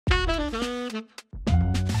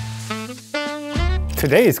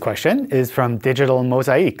Today's question is from Digital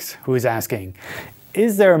Mosaics, who is asking,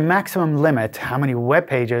 is there a maximum limit how many web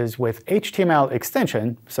pages with HTML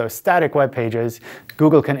extension, so static web pages,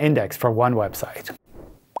 Google can index for one website?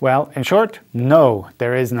 Well, in short, no,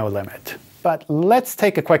 there is no limit. But let's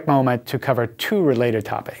take a quick moment to cover two related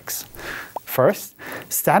topics. First,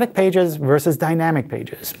 static pages versus dynamic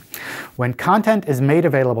pages. When content is made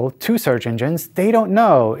available to search engines, they don't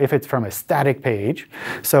know if it's from a static page,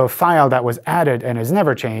 so a file that was added and is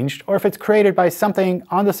never changed, or if it's created by something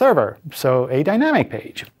on the server, so a dynamic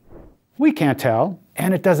page. We can't tell,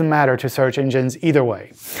 and it doesn't matter to search engines either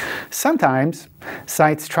way. Sometimes,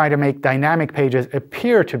 sites try to make dynamic pages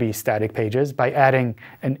appear to be static pages by adding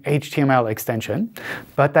an HTML extension,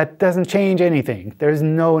 but that doesn't change anything. There's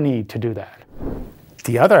no need to do that.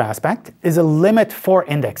 The other aspect is a limit for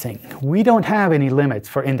indexing. We don't have any limits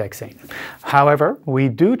for indexing. However, we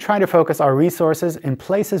do try to focus our resources in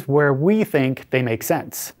places where we think they make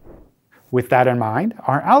sense. With that in mind,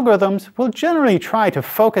 our algorithms will generally try to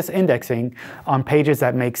focus indexing on pages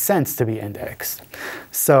that make sense to be indexed.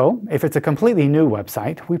 So, if it's a completely new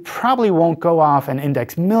website, we probably won't go off and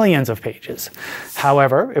index millions of pages.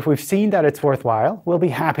 However, if we've seen that it's worthwhile, we'll be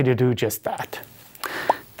happy to do just that.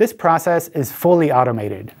 This process is fully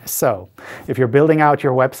automated. So, if you're building out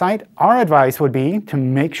your website, our advice would be to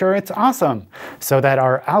make sure it's awesome, so that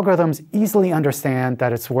our algorithms easily understand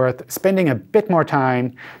that it's worth spending a bit more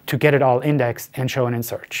time to get it all indexed and shown in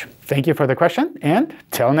search. Thank you for the question, and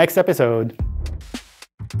till next episode.